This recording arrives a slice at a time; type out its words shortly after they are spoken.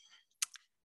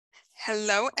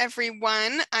Hello,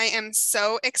 everyone. I am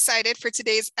so excited for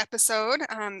today's episode.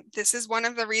 This is one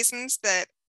of the reasons that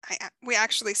we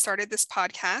actually started this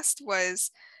podcast, was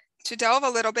to delve a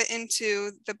little bit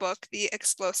into the book, The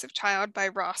Explosive Child by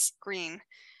Ross Greene.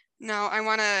 Now, I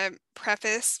want to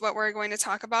preface what we're going to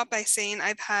talk about by saying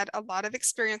I've had a lot of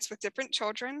experience with different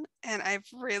children, and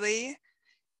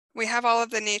we have all of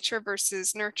the nature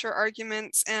versus nurture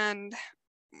arguments, and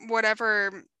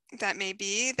whatever that may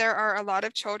be, there are a lot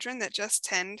of children that just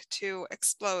tend to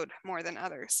explode more than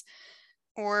others,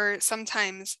 or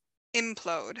sometimes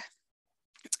implode.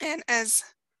 And as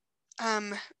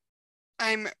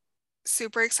I'm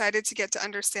super excited to get to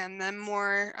understand them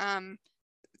more,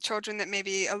 children that may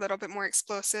be a little bit more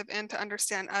explosive, and to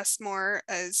understand us more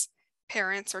as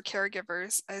parents or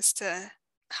caregivers as to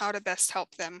how to best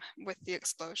help them with the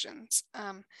explosions.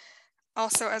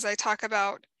 Also, as I talk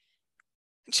about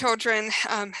children,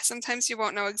 sometimes you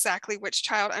won't know exactly which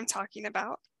child I'm talking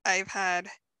about. I've had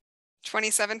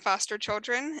 27 foster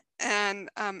children, and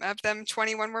of them,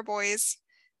 21 were boys.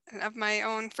 And of my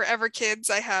own forever kids,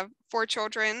 I have 4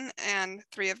 children, and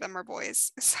 3 of them are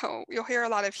boys. So you'll hear a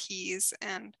lot of he's,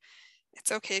 and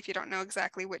it's okay if you don't know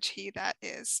exactly which he that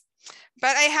is.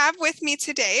 But I have with me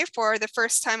today, for the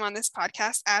first time on this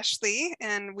podcast, Ashley,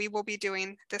 and we will be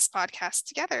doing this podcast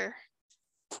together.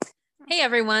 Hey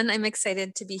everyone, I'm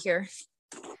excited to be here.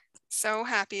 So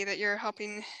happy that you're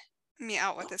helping me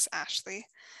out with this, Ashley.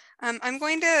 I'm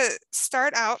going to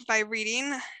start out by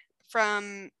reading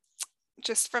from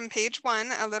page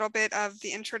 1, a little bit of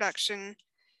the introduction,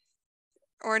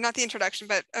 or not the introduction,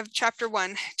 but of chapter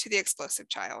 1 to The Explosive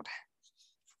Child.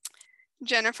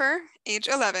 Jennifer, age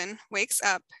 11, wakes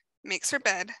up, makes her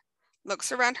bed,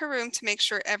 looks around her room to make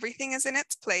sure everything is in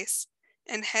its place,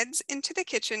 and heads into the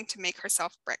kitchen to make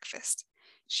herself breakfast.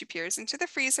 She peers into the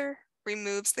freezer,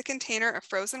 removes the container of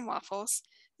frozen waffles,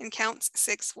 and counts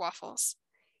 6 waffles.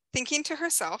 Thinking to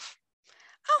herself,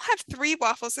 I'll have 3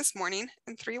 waffles this morning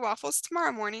and 3 waffles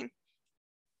tomorrow morning.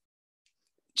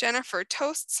 Jennifer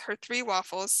toasts her 3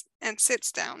 waffles and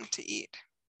sits down to eat.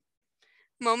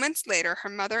 Moments later, her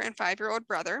mother and 5-year-old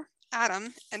brother,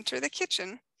 Adam, enter the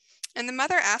kitchen, and the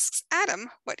mother asks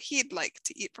Adam what he'd like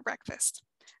to eat for breakfast.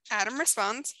 Adam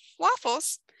responds,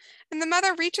 waffles, and the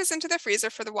mother reaches into the freezer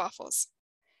for the waffles.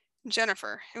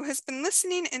 Jennifer, who has been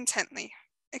listening intently,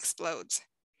 explodes.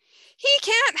 He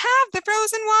can't have the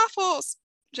frozen waffles,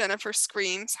 Jennifer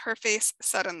screams, her face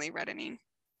suddenly reddening.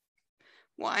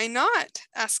 Why not?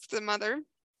 Asked the mother,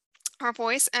 her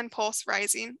voice and pulse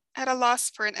rising, at a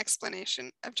loss for an explanation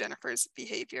of Jennifer's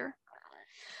behavior.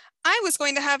 I was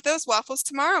going to have those waffles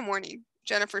tomorrow morning,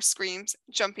 Jennifer screams,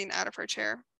 jumping out of her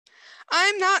chair.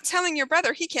 I'm not telling your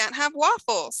brother he can't have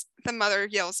waffles, the mother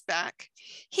yells back.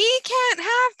 He can't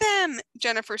have them,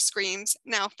 Jennifer screams,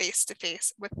 now face to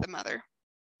face with the mother.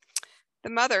 The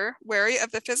mother, wary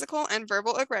of the physical and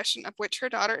verbal aggression of which her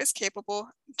daughter is capable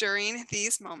during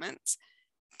these moments,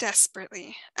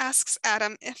 desperately asks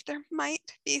Adam if there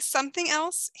might be something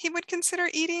else he would consider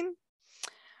eating.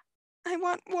 I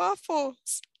want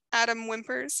waffles, Adam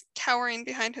whimpers, cowering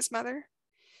behind his mother.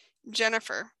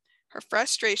 Jennifer, her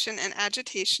frustration and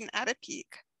agitation at a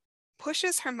peak,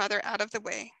 pushes her mother out of the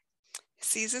way,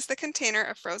 seizes the container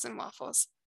of frozen waffles,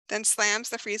 then slams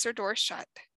the freezer door shut,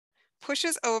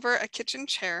 pushes over a kitchen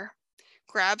chair,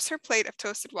 grabs her plate of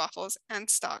toasted waffles, and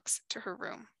stalks to her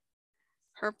room.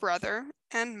 Her brother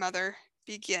and mother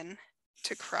begin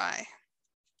to cry.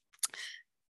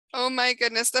 Oh my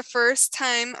goodness, the first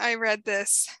time I read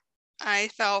this, I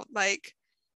felt like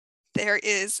there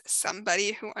is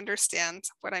somebody who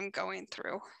understands what I'm going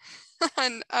through.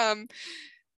 And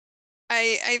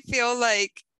I feel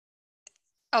like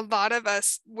a lot of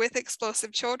us with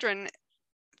explosive children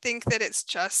think that it's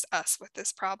just us with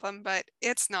this problem, but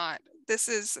it's not. This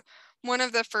is one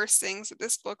of the first things that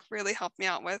this book really helped me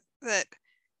out with, that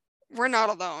we're not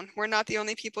alone. We're not the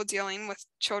only people dealing with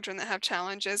children that have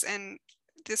challenges, and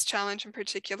this challenge in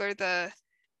particular, the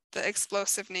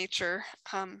explosive nature.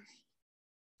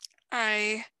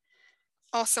 I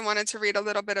also wanted to read a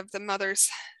little bit of the mother's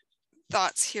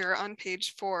thoughts here on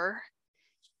page 4.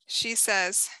 She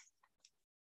says,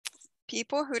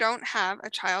 people who don't have a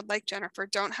child like Jennifer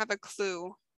don't have a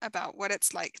clue about what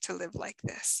it's like to live like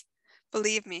this.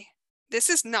 Believe me, this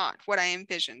is not what I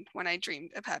envisioned when I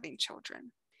dreamed of having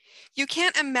children. You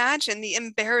can't imagine the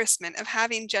embarrassment of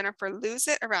having Jennifer lose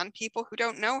it around people who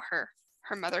don't know her,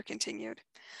 her mother continued.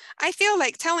 I feel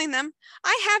like telling them,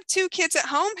 I have 2 kids at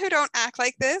home who don't act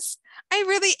like this. I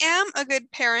really am a good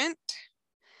parent.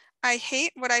 I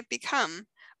hate what I've become.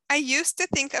 I used to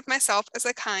think of myself as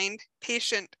a kind,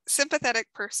 patient,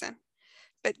 sympathetic person.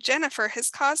 but Jennifer has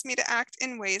caused me to act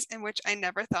in ways in which I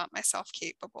never thought myself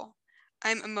capable.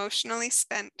 I'm emotionally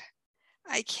spent.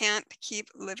 I can't keep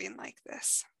living like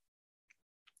this.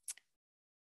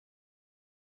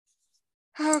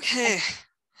 Okay.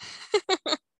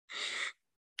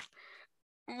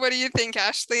 What do you think,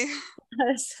 Ashley?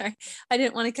 Sorry, I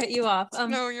didn't want to cut you off.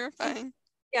 No, you're fine.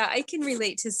 Yeah, I can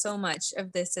relate to so much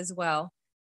of this as well.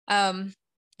 I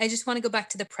just want to go back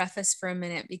to the preface for a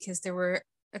minute because there were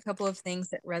a couple of things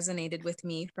that resonated with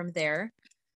me from there.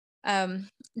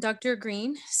 Dr.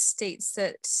 Green states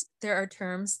that there are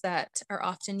terms that are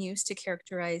often used to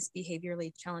characterize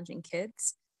behaviorally challenging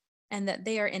kids and that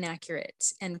they are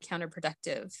inaccurate and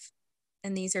counterproductive.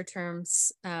 And these are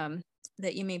terms that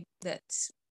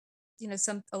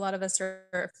a lot of us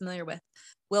are familiar with: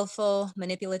 willful,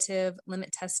 manipulative,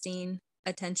 limit testing,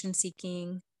 attention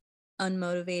seeking,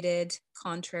 unmotivated,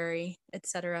 contrary,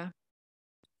 etc.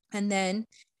 And then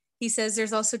he says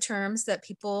there's also terms that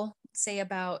people say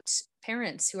about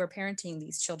parents who are parenting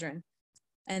these children,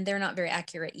 and they're not very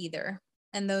accurate either.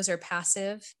 And those are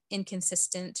passive,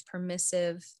 inconsistent,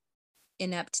 permissive,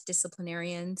 inept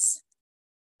disciplinarians.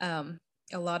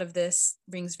 A lot of this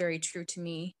rings very true to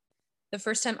me. The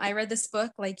first time I read this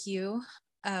book, like you,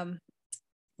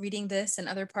 reading this and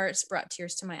other parts brought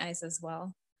tears to my eyes as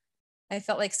well. I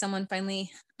felt like someone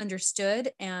finally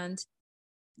understood and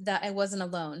that I wasn't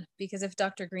alone, because if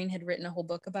Dr. Green had written a whole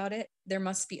book about it, there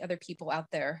must be other people out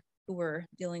there who were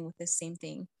dealing with this same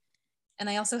thing. And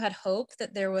I also had hope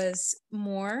that there was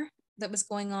more that was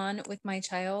going on with my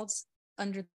child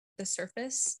under the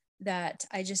surface that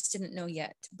I just didn't know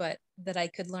yet, but that I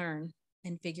could learn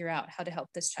and figure out how to help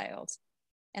this child.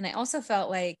 And I also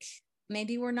felt like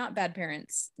maybe we're not bad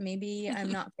parents. Maybe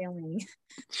I'm not failing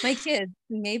my kids.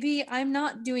 Maybe I'm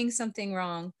not doing something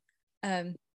wrong.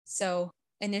 So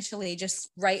initially, just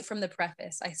right from the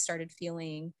preface, I started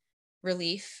feeling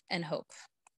relief and hope.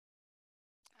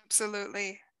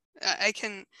 Absolutely. I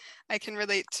can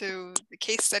relate to the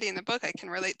case study in the book. I can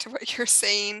relate to what you're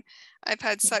saying. I've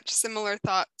had such similar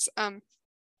thoughts. A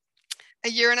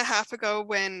year and a half ago,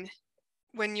 when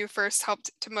you first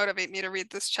helped to motivate me to read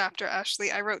this chapter,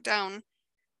 Ashley, I wrote down,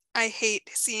 I hate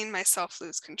seeing myself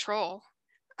lose control.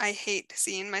 I hate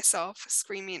seeing myself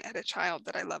screaming at a child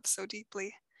that I love so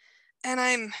deeply. And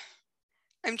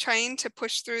I'm trying to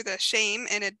push through the shame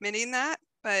in admitting that,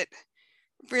 but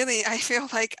really, I feel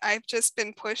like I've just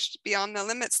been pushed beyond the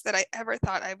limits that I ever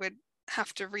thought I would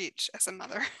have to reach as a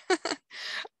mother.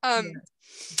 Yeah.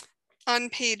 On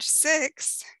page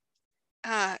 6,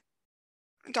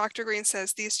 Dr. Green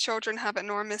says, these children have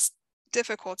enormous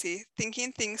difficulty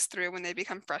thinking things through when they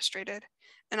become frustrated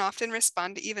and often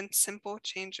respond to even simple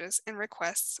changes and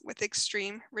requests with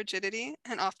extreme rigidity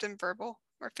and often verbal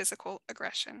or physical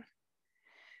aggression.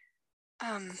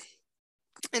 And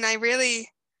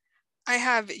I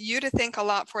have you to thank a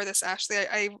lot for this, Ashley.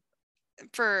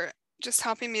 For just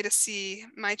helping me to see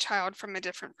my child from a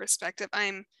different perspective.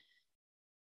 I'm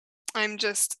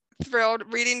just thrilled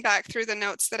reading back through the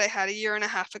notes that I had a year and a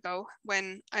half ago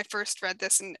when I first read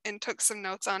this and took some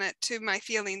notes on it to my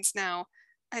feelings now.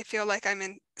 I feel like I'm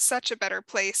in such a better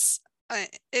place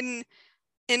in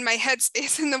my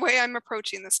headspace in the way I'm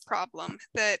approaching this problem,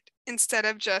 that instead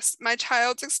of just my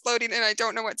child's exploding and I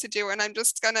don't know what to do and I'm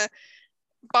just gonna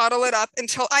bottle it up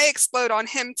until I explode on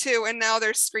him too. And now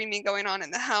there's screaming going on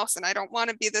in the house and I don't want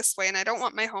to be this way and I don't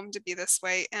want my home to be this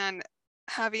way. And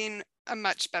having a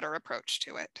much better approach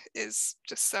to it is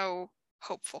just so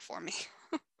hopeful for me.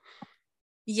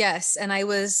 Yes, and I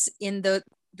was in the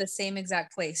same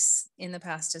exact place in the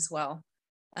past as well,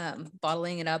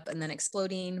 bottling it up and then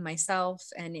exploding myself,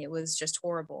 and it was just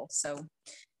horrible. So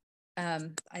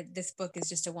this book is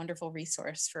just a wonderful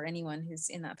resource for anyone who's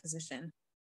in that position.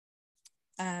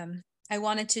 I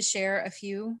wanted to share a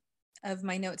few of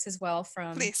my notes as well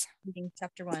from Please. reading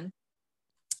chapter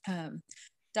 1.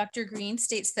 Dr. Green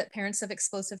states that parents of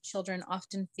explosive children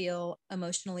often feel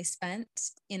emotionally spent,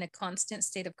 in a constant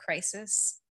state of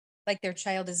crisis, like their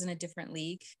child is in a different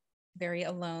league, very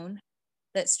alone,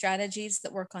 that strategies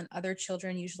that work on other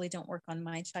children usually don't work on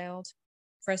my child.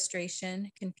 Frustration,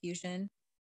 confusion,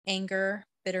 anger,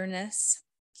 bitterness,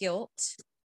 guilt,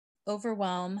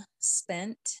 overwhelm,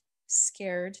 spent,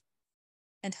 scared,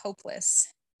 and hopeless.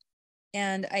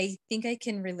 And I think I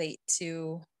can relate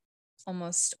to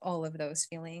almost all of those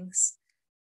feelings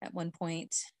at one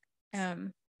point.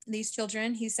 These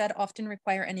children, he said, often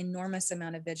require an enormous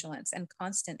amount of vigilance and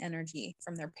constant energy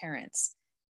from their parents.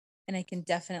 And I can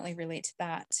definitely relate to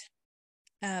that.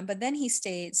 But then he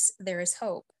states there is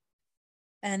hope.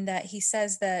 And that he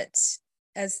says that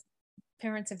as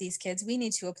parents of these kids, we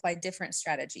need to apply different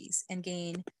strategies and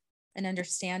gain an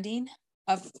understanding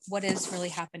of what is really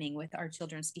happening with our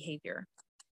children's behavior.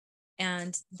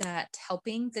 And that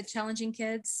helping the challenging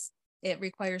kids, it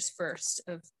requires first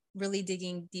of really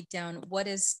digging deep down what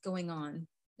is going on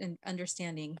and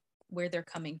understanding where they're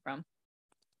coming from,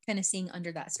 kind of seeing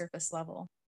under that surface level.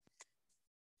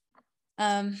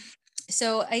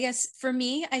 So I guess for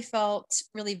me, I felt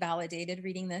really validated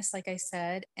reading this, like I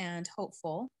said, and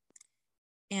hopeful,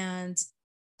 and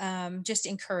just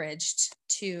encouraged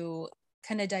to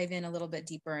kind of dive in a little bit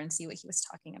deeper and see what he was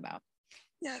talking about.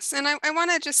 Yes, and I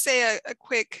want to just say a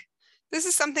quick, this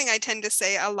is something I tend to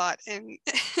say a lot in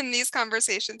these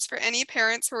conversations for any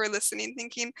parents who are listening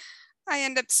thinking, I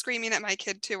end up screaming at my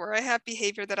kid too, or I have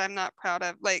behavior that I'm not proud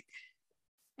of. Like,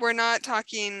 we're not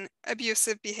talking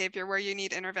abusive behavior where you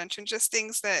need intervention, just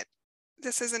things that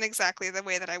this isn't exactly the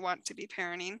way that I want to be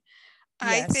parenting.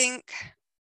 I Yes. think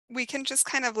we can just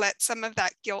kind of let some of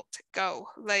that guilt go.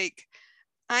 Like,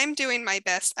 I'm doing my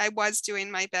best. I was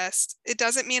doing my best. It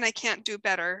doesn't mean I can't do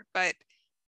better, but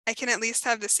I can at least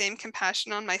have the same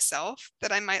compassion on myself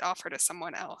that I might offer to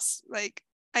someone else. Like,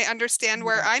 I understand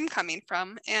where I'm coming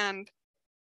from, and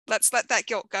let's let that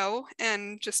guilt go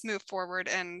and just move forward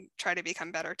and try to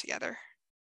become better together.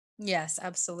 Yes,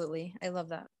 absolutely. I love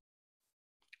that.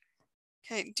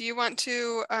 Okay, do you want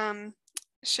to go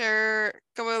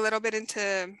a little bit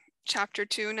into chapter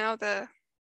 2 now?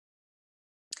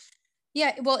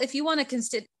 Yeah, well, if you want to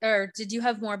consider, or did you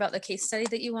have more about the case study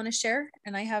that you want to share?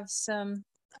 And I have some,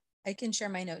 I can share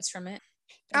my notes from it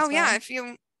as Oh well. yeah, if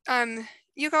you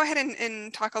go ahead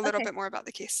and talk a little Okay. bit more about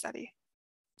the case study.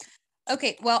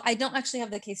 Okay, well, I don't actually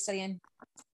have the case study in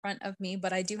front of me,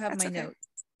 but I do have That's my okay. notes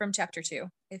from chapter 2.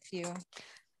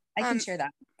 I can share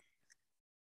that.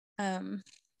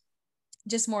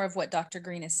 Just more of what Dr.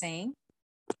 Green is saying.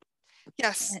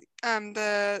 Yes,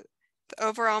 the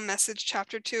overall message,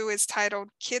 chapter 2, is titled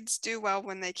Kids Do Well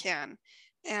When They Can.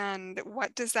 And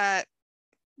what does that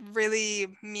really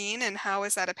mean, and how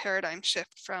is that a paradigm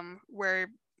shift from where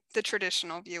the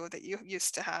traditional view that you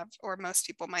used to have, or most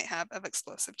people might have, of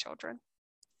explosive children?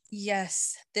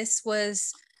 Yes, this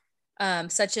was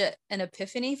such an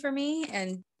epiphany for me,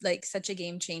 and like such a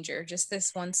game changer. Just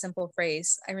this one simple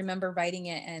phrase. I remember writing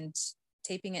it and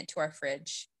taping it to our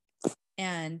fridge,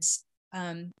 and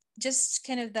just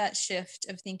kind of that shift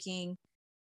of thinking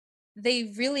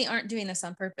they really aren't doing this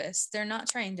on purpose. They're not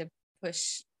trying to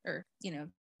push, or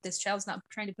this child's not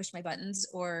trying to push my buttons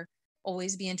or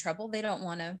always be in trouble. They don't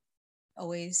want to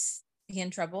always be in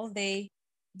trouble. They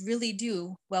really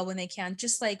do well when they can.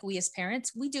 Just like we as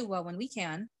parents, we do well when we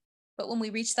can, but when we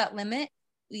reach that limit,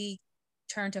 we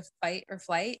turn to fight or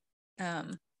flight.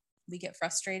 We get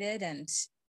frustrated, and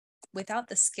without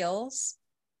the skills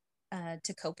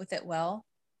to cope with it well,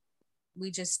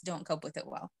 we just don't cope with it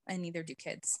well, and neither do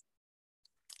kids.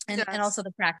 And Yes. also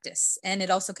the practice, and it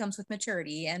also comes with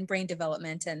maturity and brain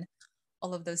development and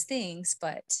all of those things.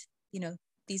 But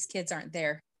these kids aren't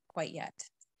there quite yet,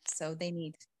 so they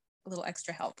need a little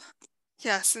extra help.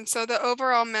 Yes, and so the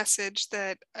overall message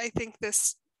that I think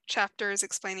this chapter is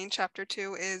explaining, chapter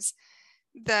 2, is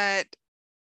that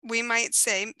we might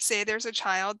say there's a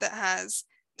child that has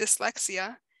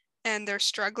dyslexia and they're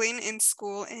struggling in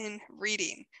school in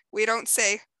reading. We don't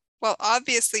say, well,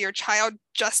 obviously your child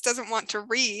just doesn't want to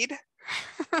read,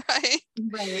 right?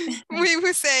 Right. We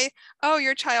would say, oh,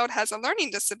 your child has a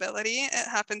learning disability. It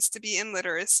happens to be in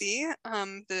literacy.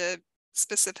 The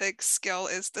specific skill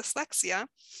is dyslexia.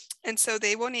 And so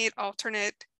they will need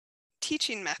alternate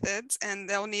teaching methods, and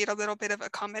they'll need a little bit of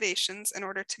accommodations in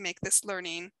order to make this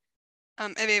learning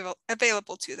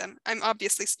available to them. I'm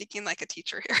obviously speaking like a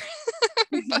teacher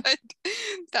here, but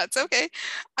that's okay.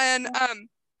 And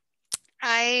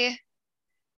I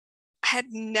had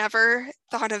never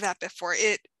thought of that before.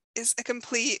 It is a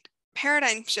complete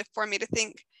paradigm shift for me to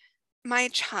think my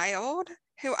child,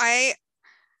 who I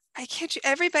kid you,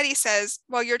 everybody says,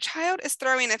 well, your child is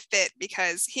throwing a fit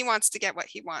because he wants to get what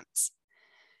he wants.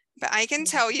 But I can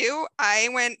tell you, I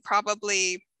went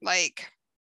probably like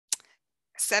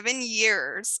 7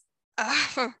 years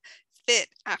of fit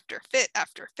after fit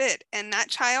after fit, and that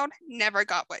child never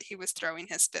got what he was throwing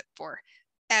his fit for,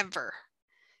 ever.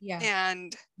 Yeah.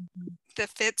 And the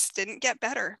fits didn't get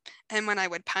better. And when I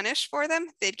would punish for them,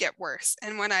 they'd get worse.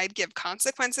 And when I'd give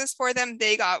consequences for them,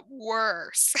 they got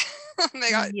worse.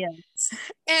 Yes.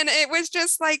 And it was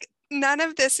just like, none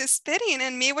of this is fitting.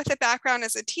 And me, with a background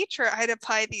as a teacher, I'd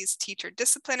apply these teacher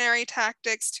disciplinary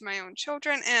tactics to my own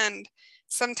children. And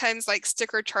sometimes like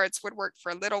sticker charts would work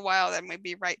for a little while, then we'd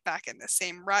be right back in the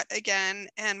same rut again.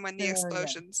 And when the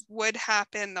explosions would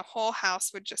happen, the whole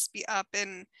house would just be up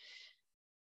in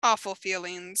awful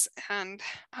feelings. And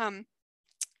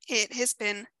it has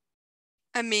been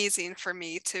amazing for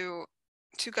me to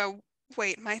go,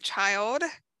 wait, my child,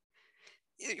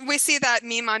 we see that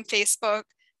meme on Facebook,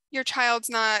 your child's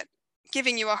not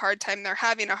giving you a hard time, they're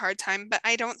having a hard time, but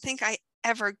I don't think I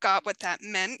ever got what that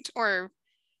meant, or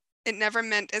it never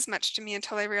meant as much to me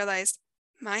until I realized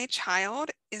my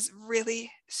child is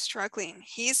really struggling.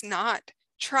 He's not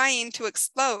trying to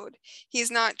explode.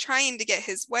 He's not trying to get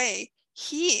his way.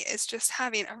 He is just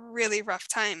having a really rough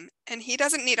time, and he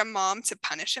doesn't need a mom to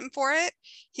punish him for it.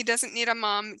 He doesn't need a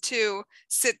mom to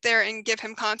sit there and give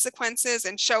him consequences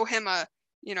and show him a,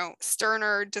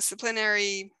 sterner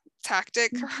disciplinary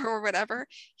tactic or whatever.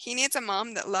 He needs a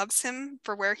mom that loves him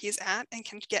for where he's at and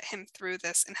can get him through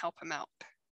this and help him out.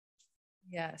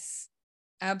 Yes,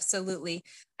 absolutely.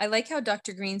 I like how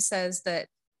Dr. Green says that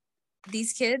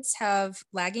these kids have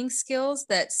lagging skills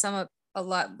that a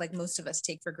lot, like most of us,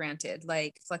 take for granted,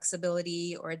 like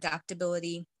flexibility or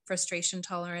adaptability, frustration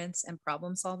tolerance, and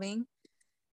problem solving.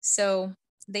 So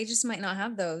they just might not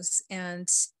have those. And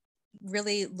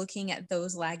really looking at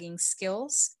those lagging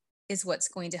skills is what's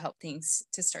going to help things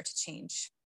to start to change.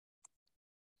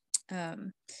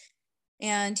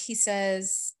 And he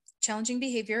says, challenging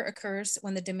behavior occurs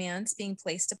when the demands being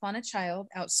placed upon a child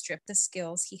outstrip the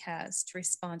skills he has to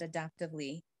respond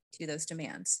adaptively to those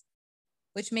demands,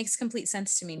 which makes complete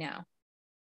sense to me now.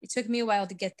 It took me a while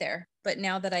to get there, but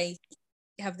now that I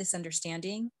have this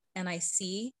understanding and I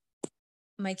see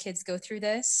my kids go through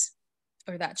this,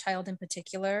 or that child in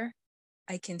particular,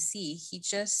 I can see he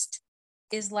just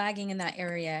is lagging in that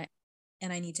area,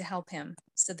 and I need to help him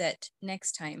so that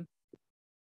next time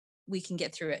we can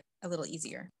get through it a little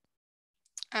easier.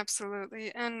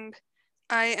 Absolutely. And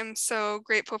I am so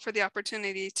grateful for the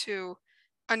opportunity to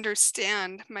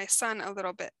understand my son a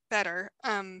little bit better.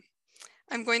 I'm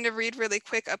going to read really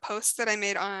quick a post that I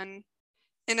made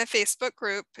in a Facebook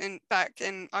group back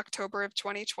in October of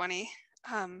 2020.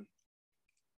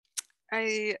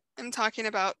 I am talking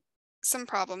about some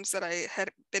problems that I had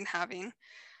been having,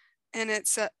 and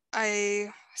I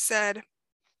said,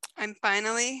 I'm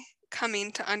finally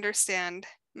coming to understand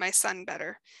my son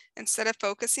better. Instead of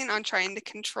focusing on trying to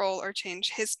control or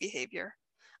change his behavior,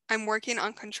 I'm working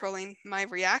on controlling my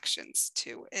reactions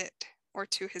to it or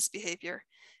to his behavior.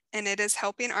 And it is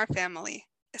helping our family,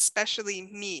 especially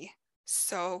me,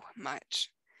 so much.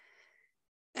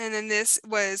 And then this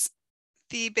was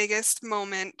the biggest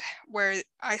moment where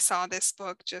I saw this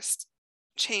book just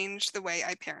change the way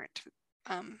I parent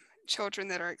children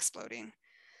that are exploding.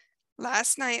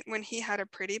 Last night, when he had a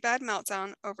pretty bad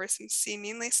meltdown over some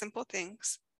seemingly simple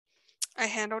things, I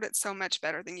handled it so much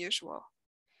better than usual.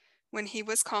 When he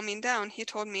was calming down, he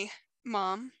told me,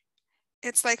 Mom,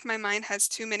 it's like my mind has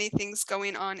too many things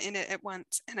going on in it at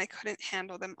once, and I couldn't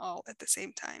handle them all at the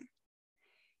same time.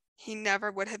 He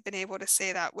never would have been able to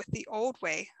say that with the old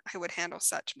way I would handle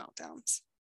such meltdowns.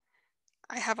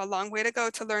 I have a long way to go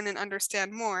to learn and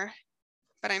understand more,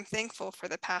 but I'm thankful for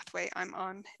the pathway I'm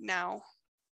on now.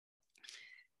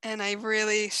 And I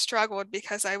really struggled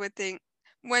because I would think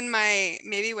when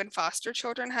foster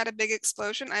children had a big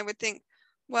explosion, I would think,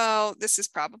 well, this is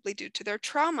probably due to their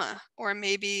trauma, or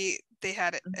maybe they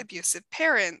had abusive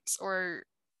parents, or,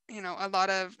 a lot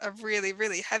of really,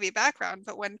 really heavy background.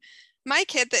 But when my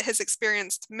kid that has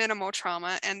experienced minimal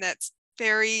trauma and that's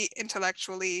very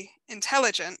intellectually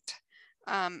intelligent,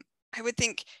 I would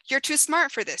think, you're too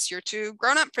smart for this. You're too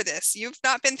grown up for this. You've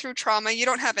not been through trauma. You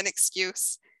don't have an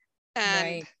excuse.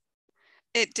 And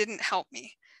it didn't help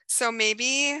me. So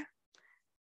maybe,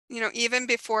 even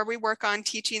before we work on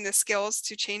teaching the skills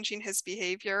to changing his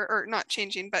behavior, or not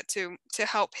changing, but to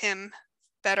help him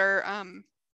better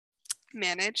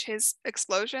manage his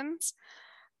explosions,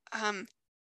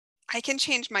 I can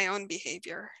change my own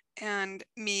behavior, and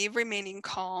me remaining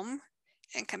calm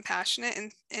and compassionate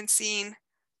and seeing,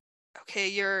 okay,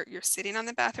 you're sitting on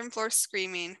the bathroom floor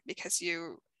screaming because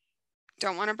you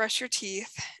don't want to brush your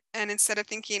teeth. And instead of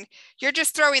thinking, you're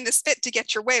just throwing the spit to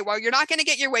get your way, well, you're not going to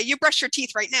get your way, you brush your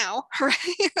teeth right now, right?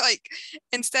 Like,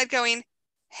 instead going,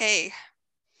 hey,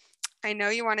 I know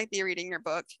you want to be reading your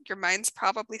book. Your mind's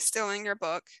probably still in your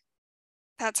book.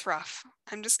 That's rough.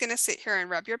 I'm just going to sit here and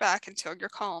rub your back until you're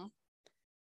calm.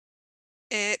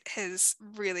 It has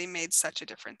really made such a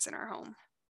difference in our home.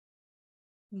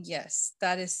 Yes,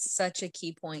 that is such a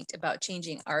key point about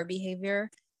changing our behavior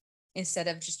instead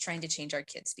of just trying to change our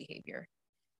kids' behavior.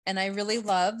 And I really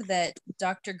love that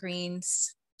Dr.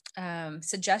 Green's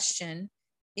suggestion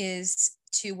is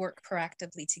to work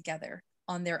proactively together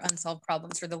on their unsolved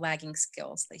problems or the lagging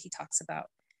skills that he talks about.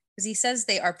 Because he says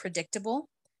they are predictable,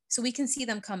 so we can see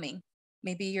them coming.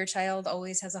 Maybe your child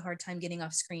always has a hard time getting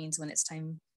off screens when it's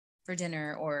time for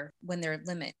dinner, or when their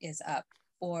limit is up,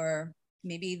 or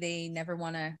maybe they never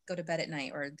want to go to bed at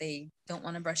night, or they don't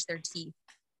want to brush their teeth.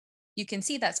 You can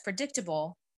see that's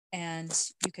predictable, and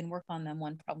you can work on them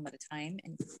one problem at a time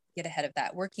and get ahead of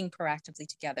that, working proactively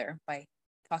together by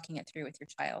talking it through with your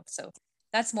child. So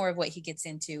that's more of what he gets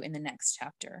into in the next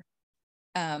chapter.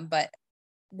 But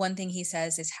one thing he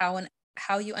says is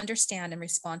how you understand and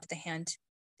respond to the hand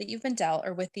that you've been dealt,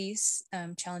 or with these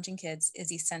challenging kids,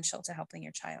 is essential to helping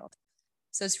your child.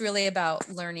 So it's really about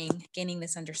learning, gaining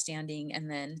this understanding, and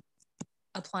then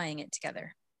applying it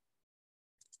together.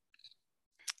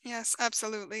 Yes,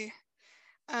 absolutely.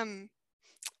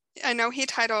 I know he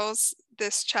titles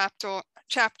this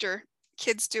chapter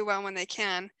Kids Do Well When They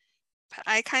Can, but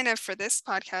I kind of, for this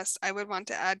podcast, I would want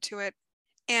to add to it,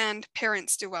 and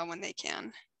parents do well when they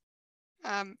can.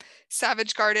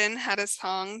 Savage Garden had a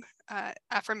song,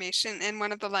 affirmation, and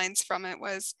one of the lines from it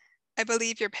was, "I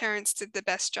believe your parents did the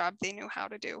best job they knew how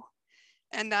to do."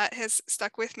 And that has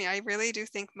stuck with me. I really do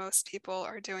think most people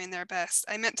are doing their best.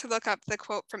 I meant to look up the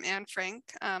quote from Anne Frank,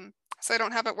 so I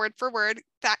don't have it word for word.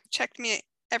 Fact check me,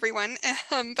 everyone.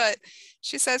 But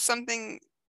she says something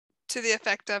to the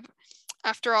effect of,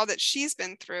 after all that she's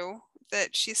been through,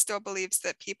 that she still believes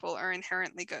that people are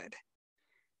inherently good.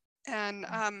 And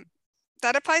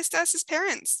that applies to us as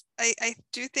parents. I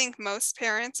do think most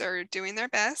parents are doing their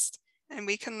best, and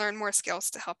we can learn more skills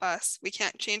to help us. We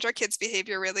can't change our kids'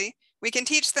 behavior, really. We can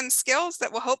teach them skills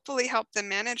that will hopefully help them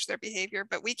manage their behavior,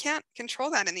 but we can't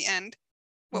control that in the end.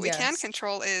 What we can Yes.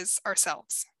 control is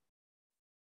ourselves.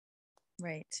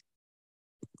 Right.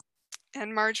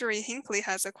 And Marjorie Hinckley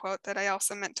has a quote that I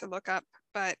also meant to look up,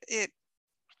 but it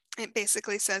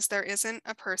basically says, "There isn't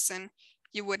a person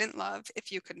you wouldn't love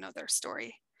if you could know their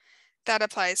story." That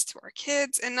applies to our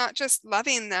kids, and not just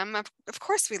loving them. Of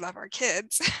course we love our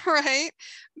kids, right?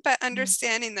 But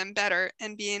understanding them better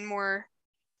and being more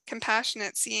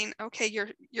compassionate, seeing, okay,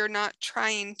 you're not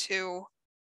trying to,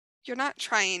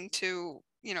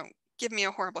 give me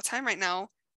a horrible time right now.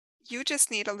 You just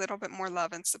need a little bit more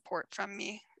love and support from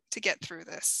me to get through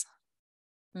this.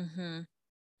 Mm-hmm.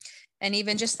 And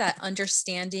even just that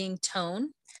understanding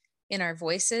tone in our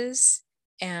voices,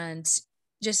 and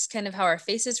just kind of how our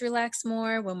faces relax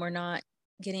more when we're not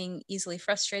getting easily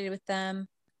frustrated with them.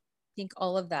 I think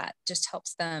all of that just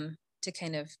helps them to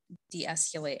kind of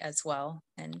de-escalate as well,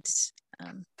 and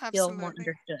feel more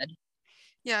Absolutely. understood.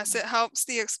 Yes, it helps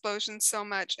the explosion so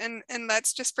much. And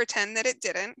let's just pretend that it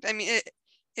didn't. I mean,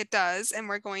 it does. And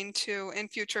we're going to, in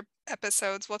future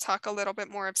episodes, we'll talk a little bit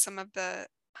more of some of the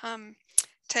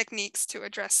techniques to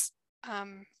address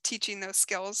teaching those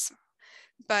skills.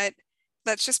 But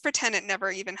let's just pretend it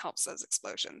never even helps those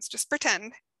explosions. Just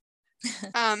pretend.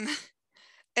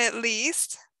 At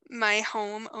least my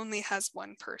home only has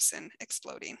one person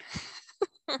exploding.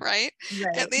 Right?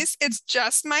 At Right. least it's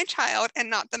just my child and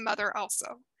not the mother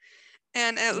also.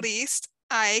 And at least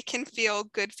I can feel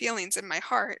good feelings in my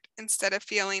heart instead of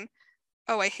feeling,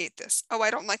 oh, I hate this. Oh,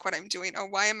 I don't like what I'm doing. Oh,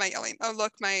 why am I yelling? Oh,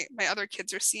 look, my other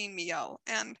kids are seeing me yell.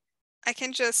 And I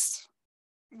can just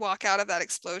walk out of that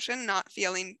explosion not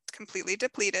feeling completely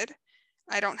depleted.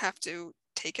 I don't have to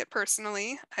take it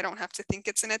personally. I don't have to think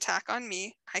it's an attack on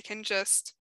me. I can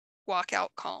just walk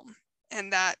out calm.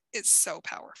 And that is so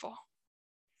powerful.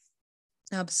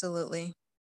 Absolutely.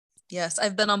 Yes,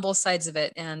 I've been on both sides of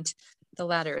it, and the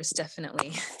latter is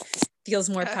definitely feels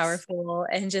more Yes. powerful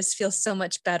and just feels so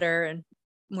much better and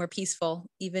more peaceful,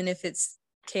 even if it's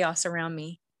chaos around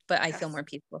me, but I feel more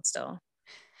peaceful still.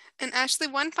 And Ashley,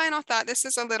 one final thought. This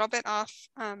is a little bit off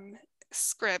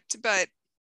script, but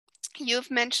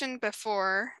you've mentioned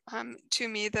before to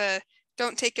me the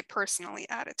 "don't take it personally"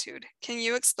 attitude. Can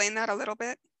you explain that a little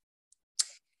bit?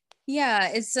 Yeah,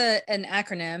 it's an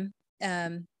acronym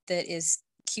that is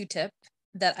Q-tip,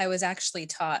 that I was actually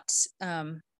taught.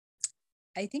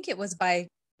 I think it was by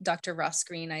Dr. Ross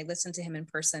Green. I listened to him in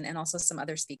person, and also some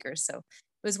other speakers. So it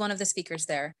was one of the speakers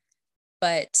there.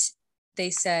 But they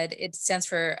said it stands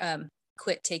for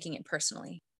quit taking it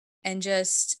personally. And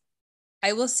just,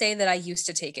 I will say that I used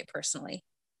to take it personally.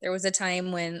 There was a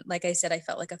time when, like I said, I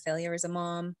felt like a failure as a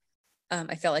mom.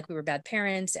 I felt like we were bad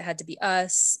parents. It had to be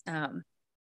us.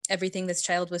 Everything this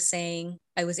child was saying,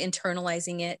 I was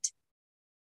internalizing it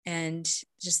and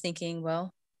just thinking,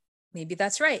 well, maybe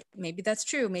that's right. Maybe that's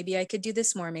true. Maybe I could do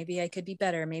this more. Maybe I could be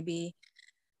better. Maybe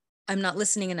I'm not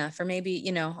listening enough, or maybe,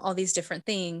 all these different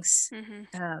things.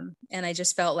 And I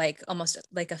just felt like almost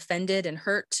like offended and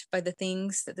hurt by the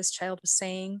things that this child was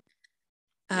saying.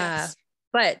 Yes.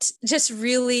 But just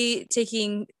really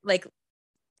taking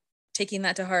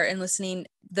that to heart and listening,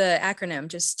 the acronym,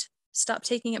 just stop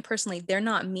taking it personally. They're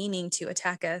not meaning to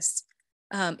attack us.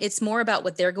 It's more about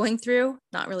what they're going through,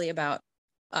 not really about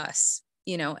us,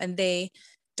 and they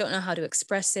don't know how to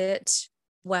express it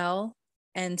well.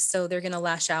 And so they're going to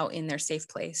lash out in their safe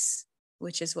place,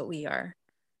 which is what we are.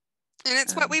 And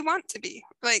it's what we want to be.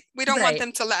 Like, we don't want Right.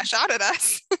 them to lash out at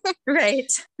us.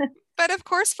 Right. But of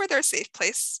course, for their safe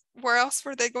place, where else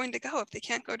were they going to go if they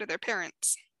can't go to their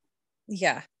parents?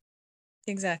 Yeah,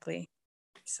 exactly.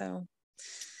 So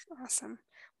awesome.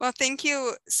 Well, thank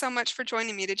you so much for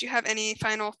joining me. Did you have any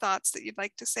final thoughts that you'd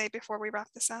like to say before we wrap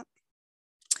this up?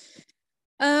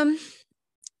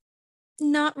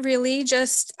 Not really.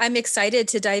 Just I'm excited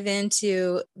to dive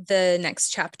into the next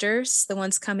chapters, the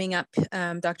ones coming up.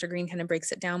 Dr. Green kind of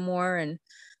breaks it down more and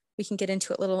we can get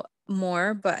into it a little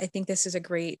more, but I think this is a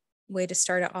great way to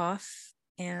start it off.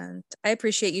 And I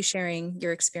appreciate you sharing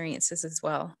your experiences as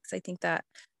well, because I think that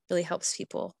really helps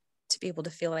people to be able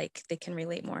to feel like they can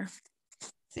relate more.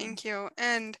 Thank you.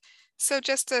 And so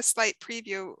just a slight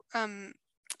preview,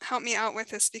 help me out with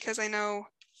this because I know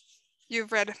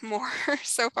you've read more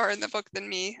so far in the book than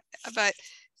me, but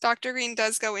Dr. Green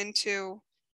does go into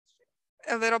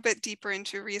a little bit deeper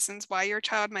into reasons why your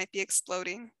child might be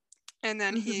exploding. And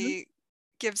then he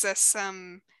gives us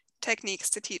some techniques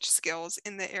to teach skills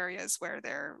in the areas where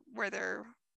they're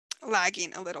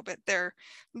lagging a little bit. Their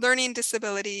learning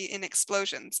disability in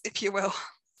explosions, if you will.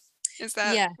 Is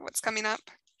that what's coming up?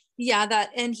 Yeah,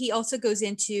 that, and he also goes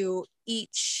into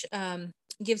each,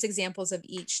 gives examples of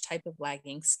each type of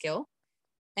lagging skill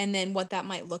and then what that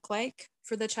might look like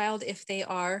for the child if they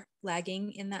are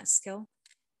lagging in that skill.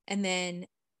 And then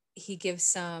he gives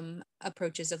some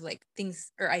approaches of like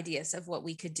things or ideas of what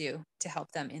we could do to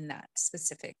help them in that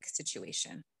specific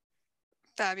situation.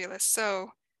 Fabulous. So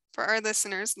for our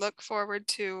listeners, look forward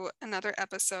to another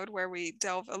episode where we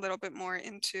delve a little bit more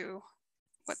into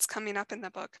what's coming up in the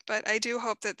book. But I do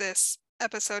hope that this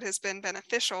episode has been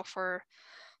beneficial for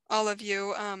all of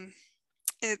you.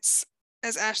 It's,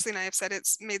 as Ashley and I have said,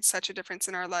 it's made such a difference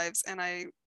in our lives. And I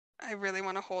really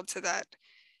want to hold to that.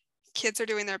 Kids are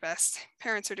doing their best.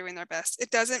 Parents are doing their best. It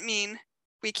doesn't mean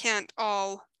we can't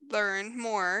all learn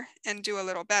more and do a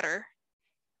little better,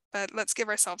 but let's give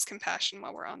ourselves compassion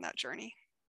while we're on that journey.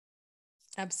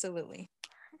 Absolutely.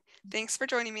 Thanks for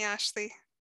joining me, Ashley.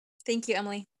 Thank you,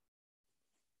 Emily.